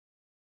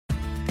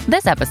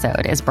This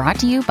episode is brought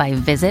to you by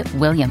Visit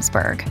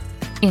Williamsburg.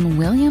 In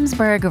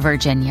Williamsburg,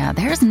 Virginia,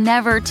 there's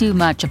never too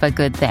much of a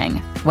good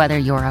thing. Whether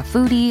you're a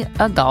foodie,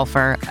 a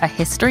golfer, a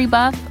history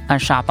buff, a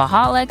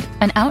shopaholic,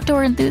 an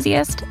outdoor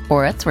enthusiast,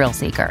 or a thrill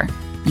seeker,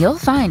 you'll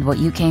find what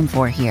you came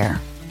for here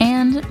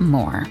and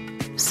more.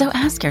 So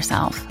ask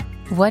yourself,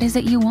 what is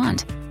it you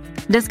want?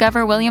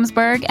 Discover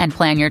Williamsburg and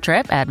plan your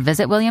trip at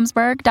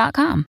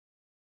visitwilliamsburg.com.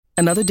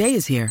 Another day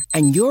is here,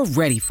 and you're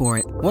ready for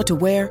it. What to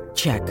wear?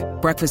 Check.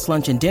 Breakfast,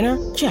 lunch, and dinner?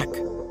 Check.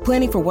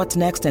 Planning for what's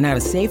next and how to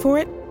save for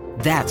it?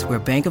 That's where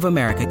Bank of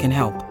America can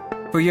help.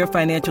 For your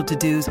financial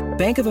to-dos,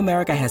 Bank of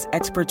America has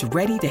experts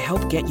ready to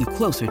help get you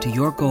closer to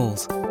your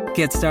goals.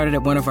 Get started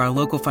at one of our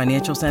local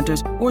financial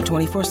centers or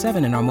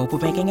 24/7 in our mobile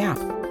banking app.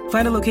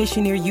 Find a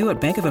location near you at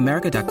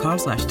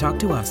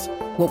bankofamerica.com/talktous.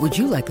 What would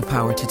you like the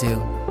power to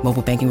do?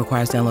 Mobile banking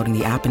requires downloading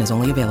the app and is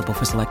only available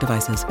for select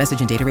devices. Message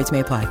and data rates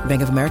may apply.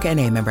 Bank of America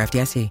N.A., member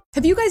FDIC.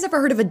 Have you guys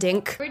ever heard of a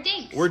DINK? We're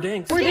dinks. We're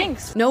dinks. We're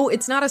dinks. No,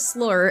 it's not a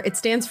slur. It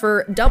stands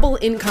for double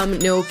income,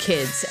 no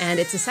kids.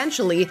 And it's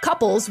essentially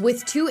couples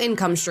with two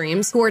income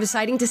streams who are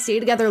deciding to stay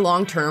together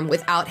long term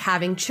without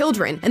having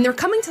children. And they're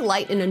coming to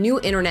light in a new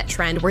internet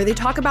trend where they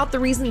talk about the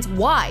reasons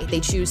why they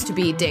choose to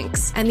be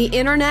dinks. And the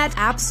internet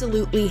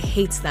absolutely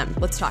hates them.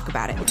 Let's talk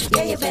about it.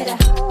 Yeah, you better.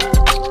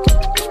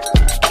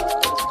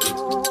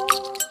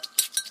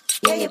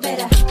 Yeah, you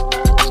better.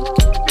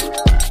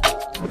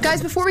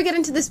 Guys, before we get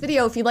into this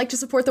video, if you'd like to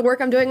support the work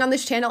I'm doing on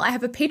this channel, I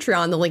have a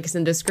Patreon. The link is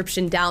in the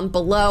description down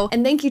below.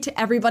 And thank you to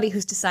everybody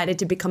who's decided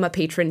to become a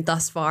patron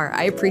thus far.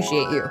 I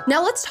appreciate you.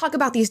 Now let's talk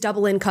about these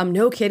double income,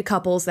 no kid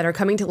couples that are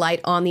coming to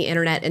light on the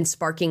internet and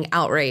sparking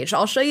outrage.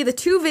 I'll show you the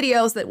two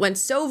videos that went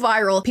so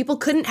viral, people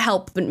couldn't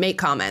help but make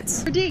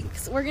comments. We're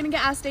dinks. We're gonna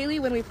get asked daily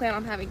when we plan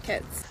on having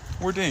kids.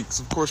 We're dinks.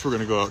 Of course we're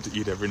gonna go out to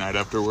eat every night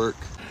after work.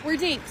 We're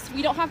dinks.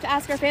 We don't have to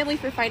ask our family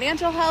for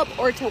financial help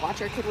or to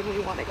watch our kid when we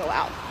want to go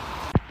out.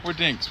 We're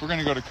dinks. We're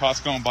gonna go to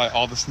Costco and buy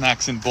all the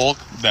snacks in bulk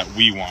that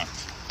we want.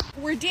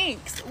 We're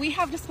dinks. We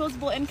have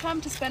disposable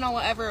income to spend on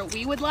whatever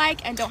we would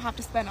like and don't have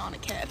to spend on a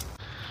kid.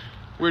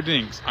 We're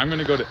dinks. I'm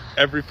gonna go to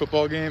every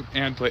football game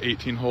and play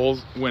 18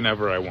 holes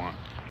whenever I want.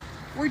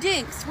 We're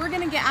dinks. We're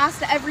gonna get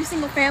asked at every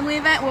single family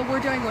event what we're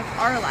doing with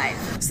our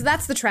life. So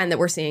that's the trend that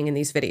we're seeing in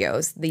these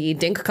videos. The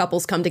dink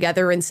couples come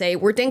together and say,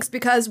 we're dinks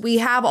because we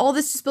have all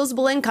this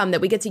disposable income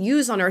that we get to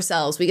use on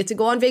ourselves. We get to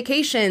go on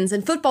vacations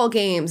and football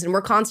games, and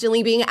we're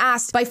constantly being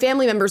asked by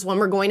family members when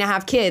we're going to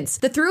have kids.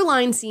 The through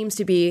line seems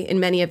to be, in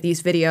many of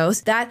these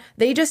videos, that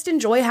they just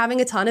enjoy having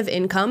a ton of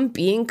income,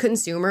 being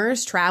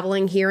consumers,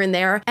 traveling here and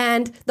there,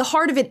 and the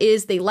heart of it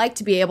is they like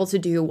to be able to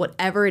do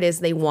whatever it is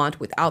they want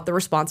without the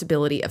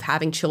responsibility of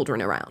having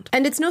children around.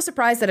 And it's no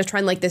surprise that a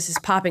trend like this is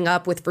popping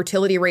up with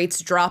fertility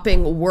rates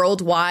dropping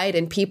worldwide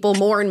and people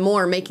more and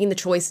more making the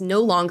choice no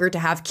longer to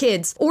have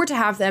kids or to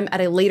have them at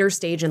a later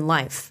stage in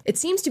life. It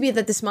seems to be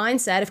that this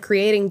mindset of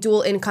creating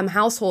dual income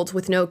households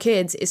with no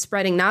kids is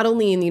spreading not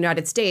only in the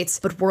United States,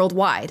 but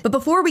worldwide. But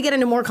before we get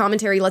into more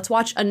commentary, let's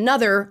watch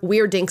another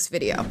We're Dinks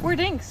video. We're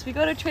dinks. We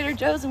go to Trader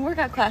Joe's and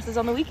workout classes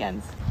on the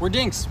weekends. We're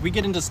dinks. We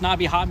get into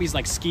snobby hobbies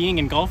like skiing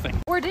and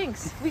golfing. We're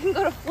dinks. We can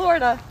go to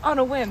Florida on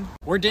a whim.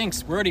 We're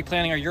dinks. We're already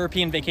planning our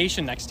European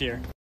vacation next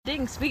year.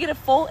 Dinks. We get a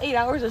full 8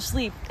 hours of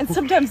sleep and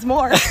sometimes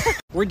more.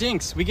 We're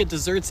dinks. We get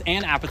desserts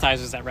and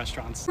appetizers at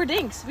restaurants. We're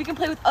dinks. We can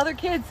play with other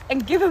kids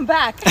and give them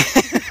back.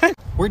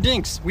 We're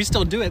dinks. We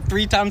still do it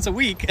 3 times a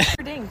week.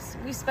 We're dinks.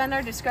 We spend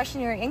our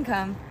discretionary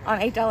income on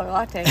 $8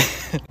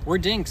 lattes. We're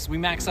dinks. We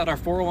max out our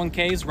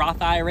 401ks,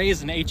 Roth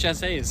IRAs, and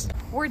HSAs.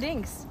 We're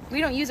dinks. We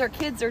don't use our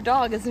kids or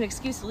dog as an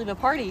excuse to leave a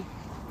party.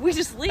 We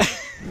just leave.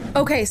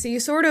 Okay, so you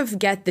sort of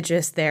get the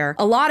gist there.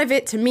 A lot of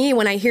it, to me,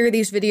 when I hear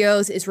these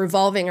videos, is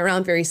revolving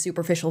around very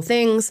superficial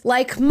things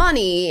like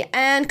money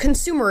and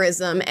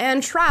consumerism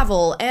and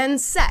travel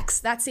and sex.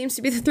 That seems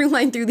to be the through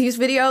line through these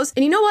videos.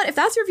 And you know what? If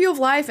that's your view of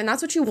life and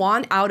that's what you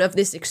want out of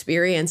this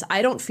experience,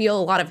 I don't feel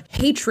a lot of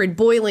hatred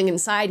boiling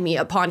inside me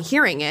upon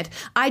hearing it.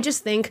 I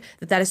just think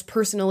that that is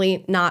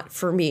personally not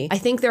for me. I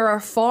think there are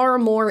far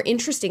more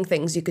interesting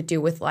things you could do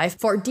with life,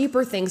 far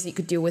deeper things you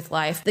could do with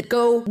life that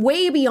go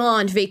way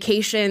beyond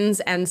vacations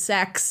and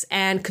sex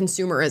and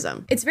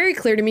consumerism. It's very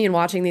clear to me in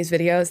watching these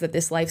videos that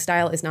this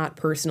lifestyle is not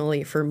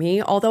personally for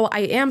me, although I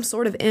am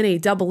sort of in a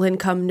double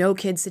income, no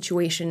kids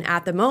situation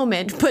at the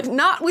moment, but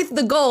not with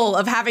the goal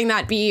of having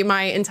that be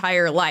my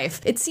entire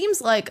life. It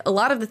seems like a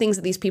lot of the things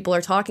that these people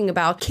are talking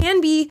about can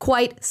be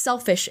quite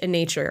selfish in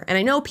nature. And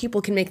I know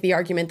people can make the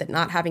argument that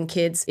not having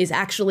kids is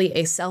actually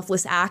a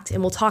selfless act,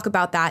 and we'll talk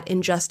about that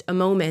in just a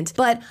moment.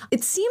 But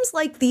it seems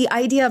like the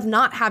idea of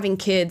not having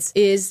kids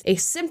is a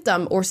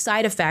symptom or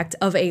side effect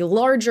of a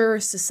larger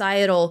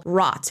societal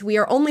rot. We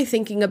are only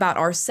thinking about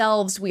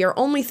ourselves. We are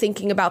only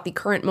thinking about the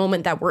current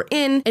moment that we're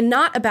in and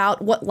not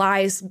about what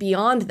lies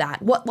beyond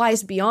that, what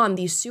lies beyond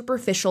these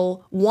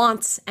superficial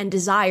wants and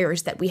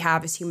desires that we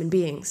have as human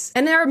beings.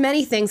 And there are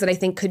many things that I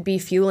think could be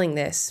fueling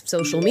this.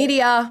 Social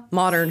media,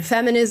 modern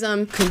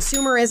feminism,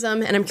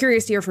 consumerism, and I'm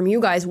curious to hear from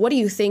you guys, what do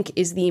you think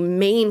is the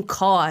main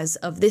cause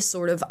of this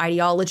sort of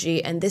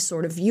ideology and this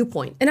sort of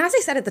viewpoint? And as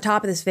I said at the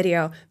top of this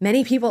video,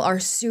 many people are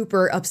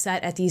super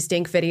upset at these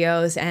dink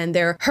videos and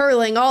they're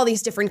hurling all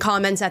these different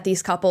comments at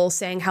these couples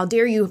saying, how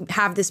dare you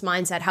have this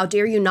mindset? How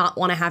dare you not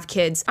want to have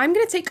kids? I'm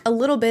going to take a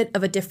little bit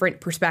of a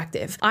different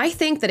perspective. I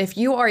think that if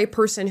you are a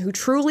person who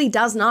truly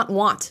does not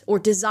want or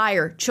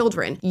desire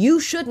children, you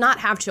should not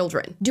have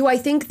children. Do I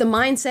think the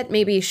mindset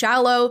may be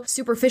shallow,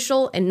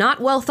 superficial, and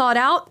not well thought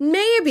out?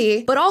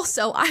 Maybe, but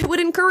also I would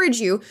encourage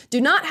you,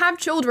 do not have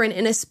children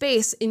in a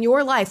space in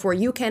your life where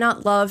you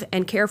cannot love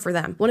and care for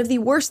them. One of the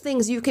worst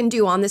things you can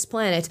do on this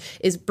planet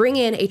is bring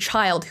in a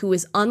child who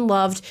is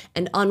unloved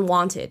and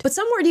unwanted. But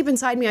somewhere deep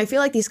inside me, I feel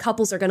like these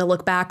couples are going to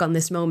look back on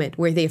this moment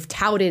where they've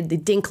touted the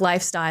dink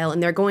lifestyle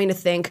and they're going to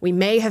think we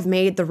may have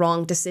made the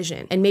wrong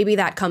decision. And maybe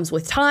that comes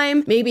with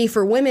time. Maybe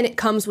for women, it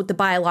comes with the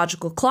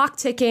biological clock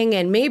ticking,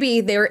 and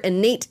maybe their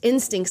innate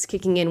instincts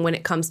kicking in when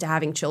it comes to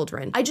having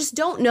children. I just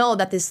don't know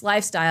that this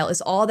lifestyle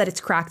is all that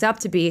it's cracked up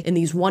to be in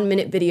these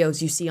 1-minute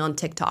videos you see on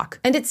TikTok.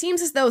 And it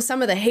seems as though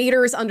some of the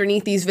haters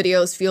underneath these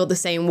videos feel the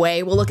same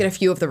way. We'll look at a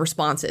few of the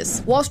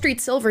responses. Wall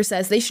Street Silver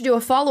says they should do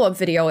a follow-up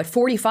video at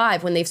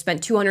 45 when they've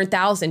spent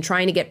 $200,000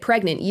 trying to get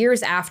pregnant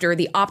years after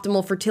the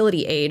optimal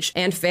fertility age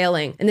and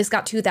failing. And this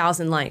got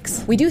 2,000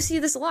 likes. We do see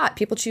this a lot.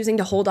 People choosing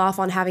to hold off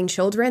on having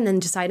children, then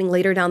deciding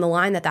later down the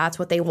line that that's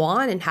what they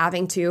want and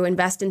having to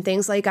invest in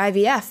things like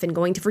IVF and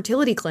going to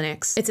fertility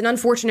clinics. It's an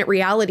unfortunate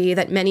reality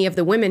that many of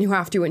the women who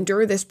have to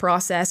endure this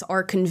process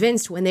are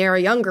convinced when they are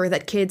younger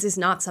that kids is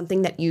not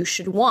something that you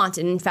should want.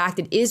 And in fact,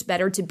 it is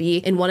better to be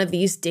in one of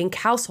these dink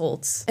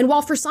households. And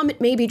while for some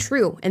it may be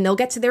true, and they'll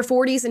get to their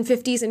 40s and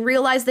 50s and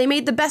realize they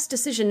made the best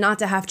decision not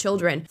to have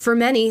children, for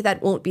many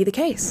that won't be the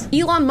case.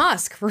 Elon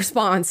Musk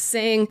responds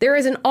saying, there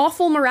is an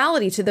awful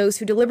morality to those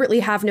who deliberately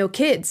have no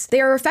kids.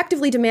 They are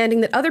effectively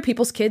demanding that other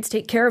people's kids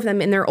take care of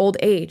them in their old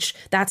age.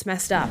 That's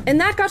messed up. And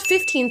that got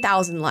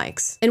 15,000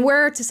 likes. And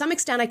where to some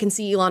extent I can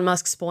see Elon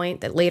Musk's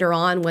point that later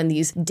on when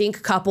these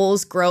dink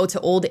couples grow to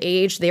old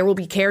age, they will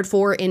be cared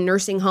for in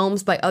nursing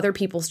homes by other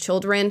people's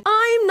children.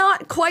 I'm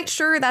not quite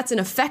sure that's an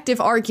effective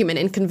argument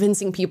in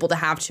convincing people to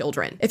have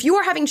children. If you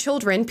are having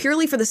children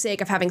purely for the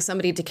sake of having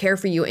somebody to care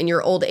for you in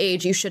your old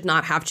age, you should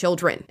not have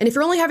children. And if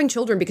you're only having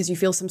children because you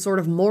feel some sort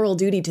of moral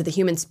duty to the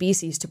human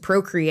species to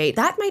procreate,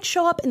 that might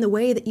show up in the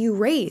way that you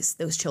raise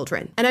those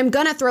children. And I'm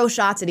gonna throw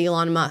shots at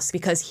Elon Musk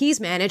because he's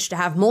managed to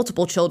have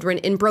multiple children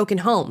in broken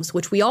homes,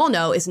 which we all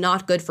know is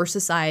not good for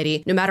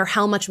society, no matter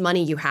how much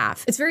money you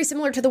have. It's very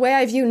similar to the way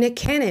I view Nick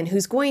Cannon,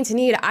 who's going to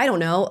need, I don't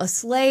know, a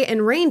sleigh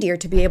and reindeer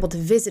to be able to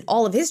visit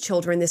all of his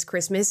children this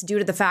Christmas due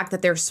to the fact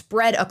that they're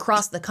spread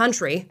across the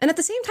country. And at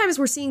the same time as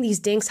we're seeing these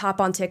dinks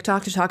hop on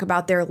TikTok to talk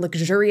about their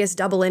luxurious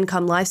double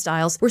income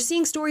lifestyles, we're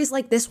seeing stories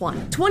like this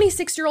one.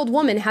 26-year-old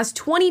woman has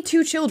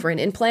 22 children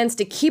and plans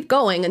to keep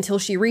going until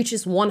she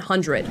reaches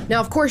 100. Now,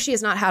 of course, she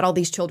has not had all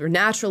these children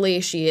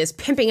naturally. She is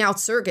pimping out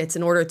surrogates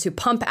in order to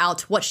pump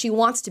out what she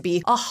wants to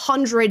be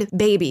 100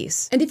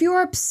 babies. And if you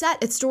are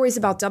upset at stories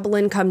about double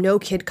income, no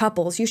kid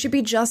couples, you should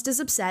be just as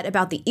upset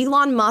about the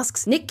Elon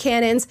Musks, Nick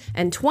Cannons,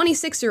 and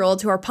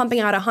 26-year-olds who are pumping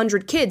out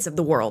 100 kids of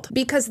the world,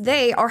 because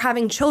they are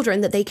having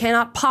children that they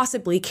cannot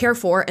possibly care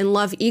for and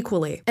love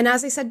equally. And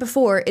as I said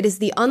before, it is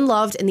the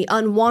unloved and the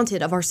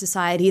unwanted of our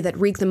society that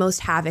wreak the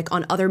most havoc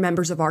on other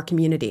members of our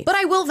community. But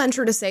I will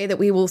venture to say that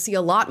we will see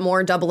a lot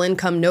more double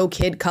income, no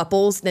kid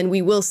couples than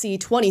we will see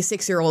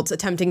 26-year-olds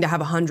attempting to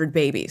have 100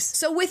 babies.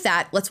 So with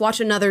that, let's watch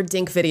another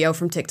dink video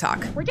from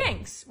TikTok. We're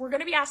dinks. We're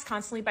gonna be asked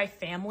constantly by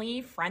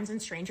family, friends,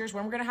 and strangers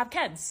when we're gonna have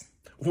kids.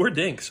 We're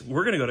dinks.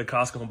 We're gonna go to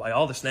Costco and buy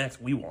all the snacks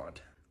we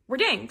want. We're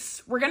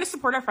dinks. We're gonna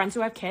support our friends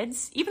who have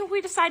kids, even if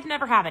we decide to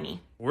never have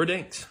any. We're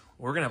dinks.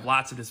 We're gonna have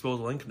lots of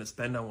disposable income to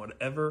spend on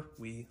whatever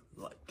we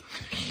like.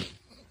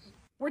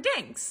 We're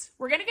dinks.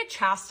 We're gonna get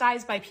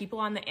chastised by people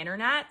on the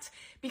internet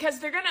because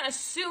they're gonna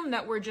assume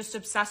that we're just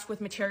obsessed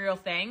with material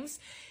things,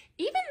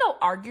 even though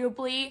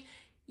arguably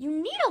you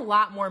need a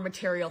lot more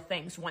material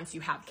things once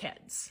you have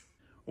kids.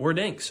 We're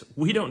dinks.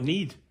 We don't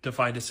need to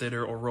find a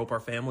sitter or rope our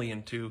family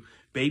into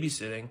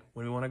babysitting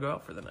when we want to go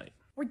out for the night.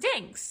 We're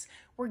dinks.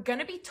 We're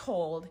gonna be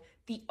told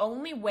the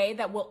only way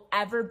that we'll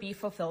ever be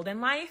fulfilled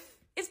in life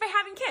is by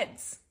having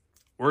kids.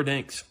 We're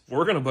dinks.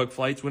 We're gonna book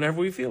flights whenever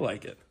we feel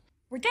like it.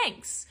 We're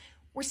dinks.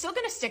 We're still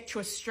gonna stick to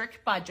a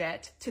strict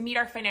budget to meet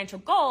our financial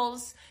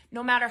goals,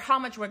 no matter how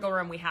much wiggle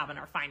room we have in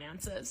our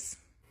finances.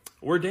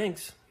 We're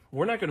dinks.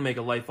 We're not going to make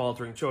a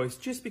life-altering choice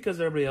just because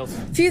everybody else.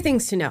 Few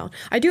things to know.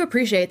 I do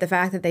appreciate the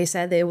fact that they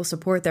said they will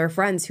support their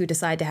friends who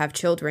decide to have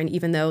children,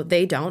 even though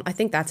they don't. I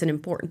think that's an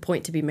important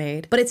point to be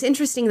made. But it's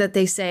interesting that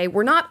they say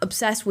we're not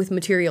obsessed with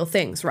material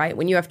things, right?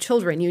 When you have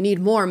children, you need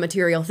more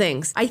material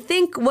things. I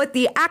think what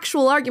the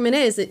actual argument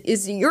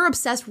is you're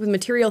obsessed with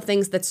material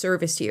things that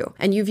service you.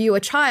 And you view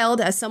a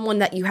child as someone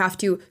that you have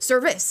to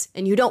service,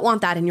 and you don't want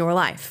that in your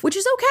life, which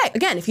is okay.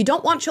 Again, if you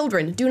don't want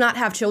children, do not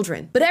have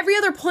children. But every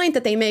other point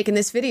that they make in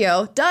this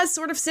video does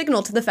sort of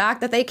signal to the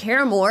fact that they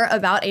care more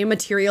about a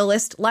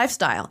materialist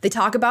lifestyle. They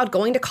talk about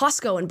going to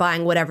Costco and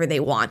buying whatever they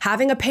want,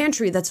 having a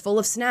pantry that's full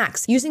of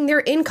snacks, using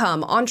their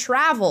income on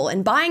travel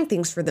and buying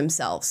things for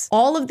themselves.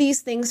 All of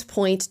these things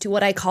point to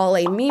what I call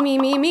a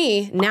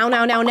me,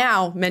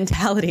 now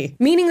mentality.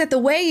 Meaning that the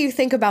way you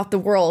think about the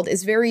world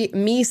is very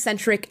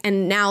me-centric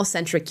and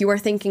now-centric. You are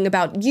thinking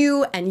about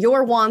you and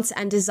your wants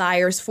and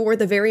desires for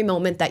the very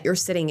moment that you're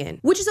sitting in,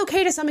 which is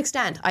okay to some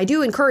extent. I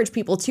do encourage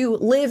people to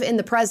live in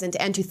the present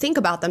and to think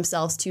about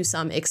themselves to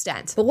some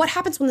extent. But what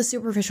happens when the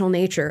superficial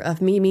nature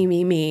of me,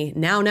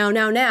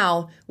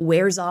 now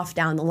wears off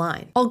down the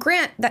line? I'll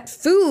grant that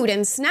food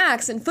and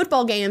snacks and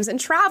football games and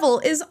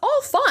travel is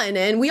all fun,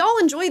 and we all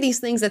enjoy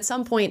these things at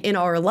some point in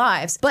our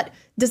lives, but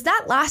does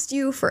that last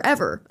you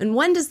forever? And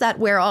when does that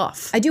wear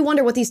off? I do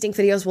wonder what these Dink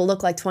videos will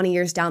look like 20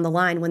 years down the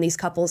line when these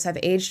couples have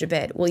aged a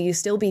bit. Will you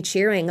still be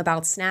cheering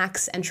about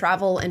snacks and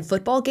travel and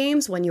football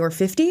games when you're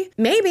 50?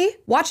 Maybe.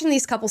 Watching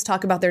these couples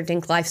talk about their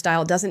Dink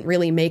lifestyle doesn't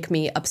really make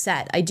me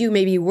upset. I do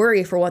maybe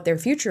worry for what their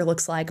future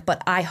looks like,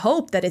 but I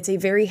hope that it's a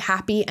very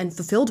happy and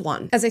fulfilled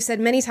one. As I've said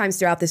many times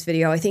throughout this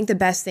video, I think the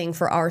best thing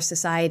for our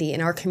society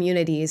and our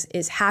communities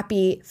is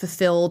happy,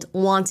 fulfilled,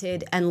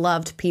 wanted, and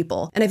loved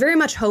people. And I very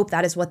much hope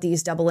that is what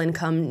these double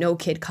income,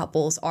 no-kid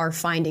couples are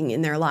finding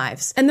in their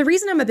lives. And the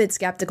reason I'm a bit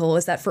skeptical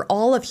is that for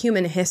all of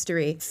human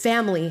history,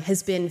 family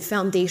has been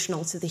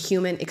foundational to the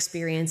human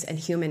experience and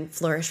human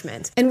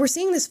flourishment. And we're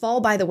seeing this fall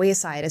by the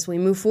wayside as we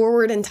move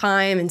forward in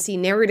time and see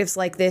narratives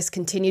like this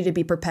continue to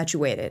be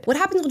perpetuated. What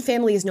happens when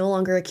family is no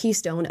longer a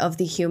keystone of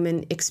the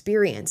human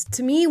experience?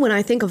 To me, when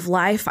I think of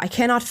life, I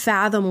cannot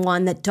fathom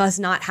one that does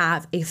not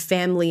have a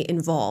family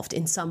involved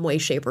in some way,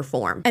 shape, or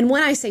form. And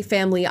when I say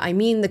family, I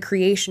mean the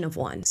creation of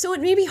one. So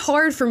it may be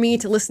hard for me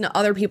to listen to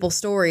other people's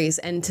stories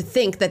and to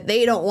think that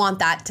they don't want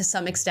that to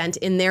some extent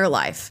in their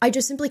life. I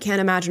just simply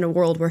can't imagine a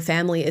world where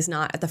family is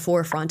not at the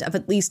forefront of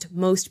at least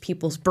most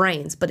people's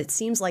brains, but it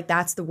seems like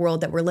that's the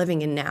world that we're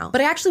living in now.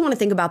 But I actually want to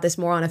think about this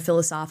more on a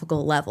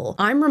philosophical level.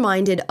 I'm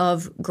reminded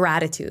of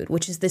gratitude,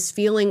 which is this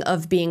feeling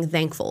of being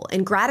thankful.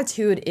 And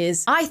gratitude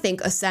is, I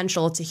think,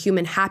 essential to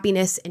human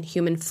happiness and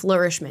human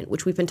flourishment,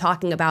 which we've been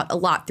talking about a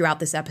lot throughout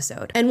this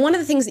episode. And one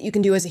of the things that you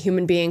can do as a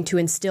human being to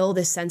instill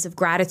this sense of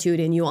gratitude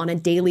in you on a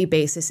daily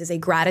basis is a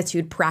gratitude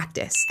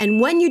practice.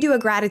 And when you do a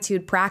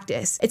gratitude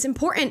practice, it's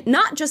important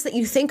not just that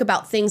you think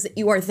about things that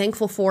you are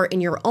thankful for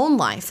in your own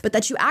life, but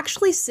that you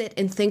actually sit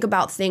and think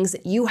about things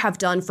that you have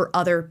done for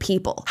other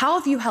people. How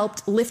have you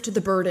helped lift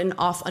the burden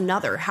off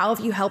another? How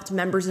have you helped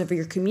members of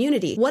your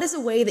community? What is a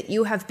way that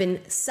you have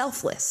been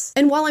selfless?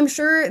 And while I'm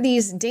sure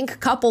these Dink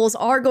couples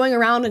are going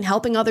around and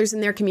helping others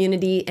in their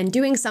community and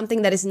doing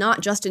something that is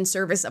not just in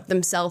service of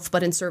themselves,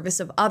 but in service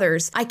of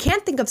others, I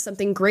can't think of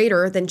something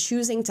greater than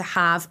choosing to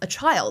have a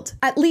child.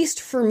 At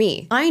least for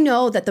me. I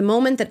know that the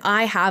moment that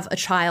I have a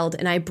child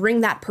and I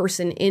bring that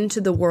person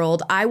into the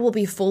world, I will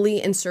be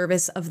fully in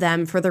service of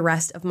them for the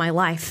rest of my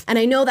life. And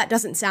I know that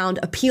doesn't sound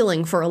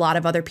appealing for a lot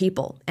of other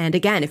people. And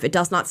again, if it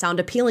does not sound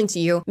appealing to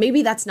you,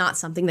 maybe that's not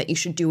something that you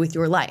should do with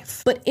your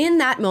life. But in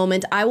that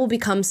moment, I will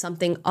become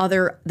something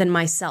other than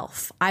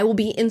myself. I will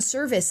be in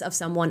service of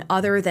someone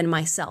other than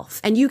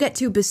myself. And you get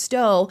to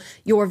bestow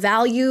your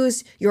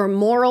values, your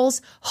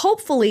morals,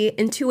 hopefully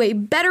into a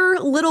better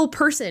little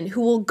person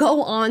who will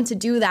go on to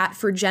do that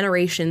for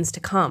generations to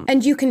come.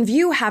 And you can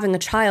view having a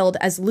child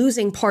as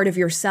losing part of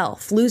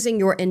yourself, losing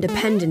your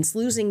independence,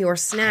 losing your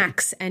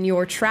snacks and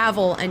your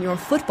travel and your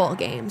football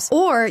games.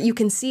 Or you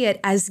can see it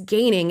as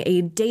gaining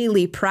a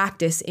daily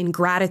practice in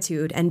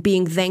gratitude and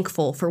being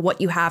thankful for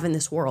what you have in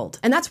this world.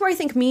 And that's where I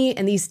think me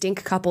and these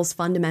Dink couples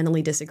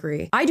fundamentally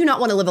disagree. I do not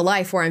want to live a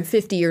life where I'm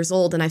 50 years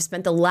old and I've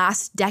spent the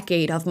last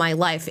decade of my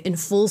life in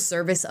full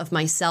service of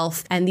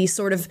myself and these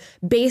sort of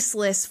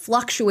baseless,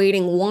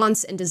 fluctuating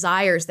wants and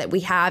desires that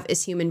we have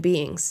as human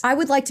beings. I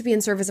would like to be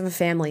in service of a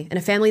family, and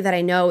a family that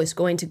I know is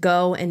going to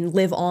go and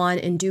live on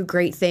and do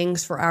great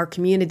things for our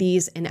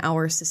communities and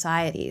our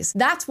societies.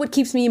 That's what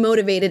keeps me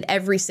motivated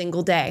every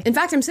single day. In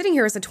fact, I'm sitting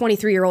here as a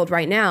 23-year-old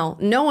right now,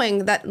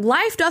 knowing that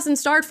life doesn't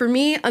start for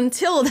me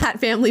until that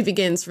family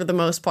begins for the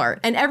most part.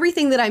 And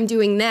everything that I'm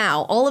doing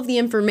now, all of the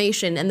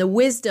information and the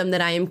wisdom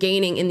that I am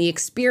gaining in the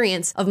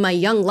experience of my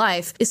young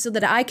life is so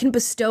that I can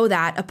bestow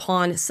that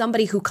upon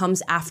somebody who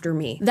comes after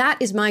me.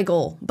 That is my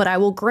goal, but I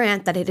will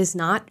grant that it is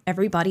not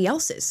everybody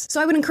else's. So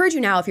I would encourage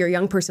you now, if you're a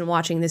young person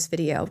watching this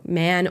video,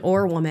 man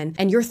or woman,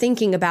 and you're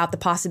thinking about the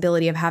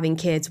possibility of having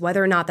kids,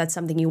 whether or not that's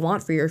something you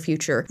want for your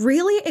future,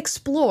 really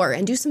explore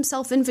and do some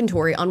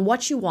self-inventory on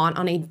what you want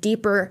on a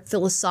deeper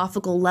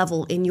philosophical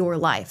level in your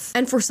life.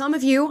 And for some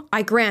of you,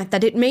 I grant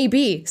that it may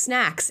be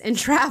snacks and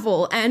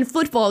travel and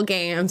football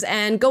games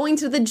and going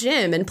to the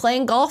gym and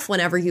playing golf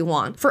whenever you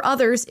want. For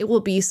others, it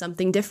will be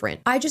something different.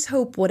 I just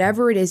hope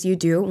whatever it is you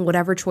do and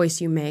whatever choice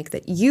you make,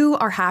 that you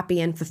are happy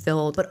and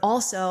fulfilled, but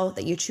also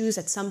that you choose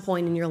at some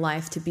point in your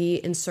life to be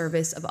in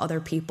service of other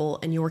people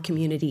and your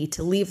community,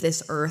 to leave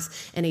this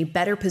earth in a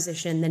better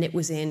position than it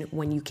was in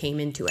when you came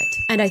into it.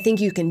 And I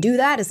think you can do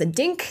that as a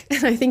dink,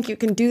 and I think you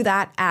can do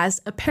that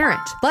as a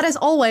parent. But as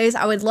always,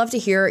 I would love to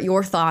hear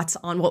your thoughts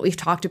on what we've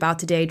talked about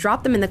today.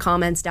 Drop them in the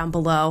comments down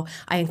below.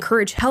 I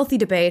encourage healthy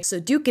debate, so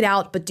duke it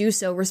out, but do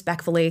so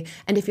respectfully.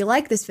 And if you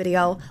like this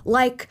video,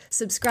 like,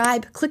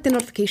 subscribe, click the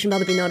notification bell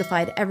to be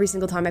notified every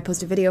single time I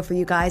post a video for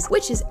you guys,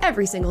 which is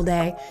every single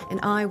day. And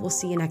I will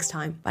see you next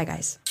time. Bye,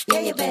 guys. Yeah,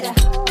 you better.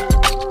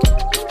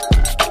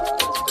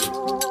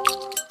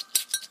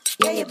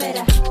 Yeah, you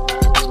better.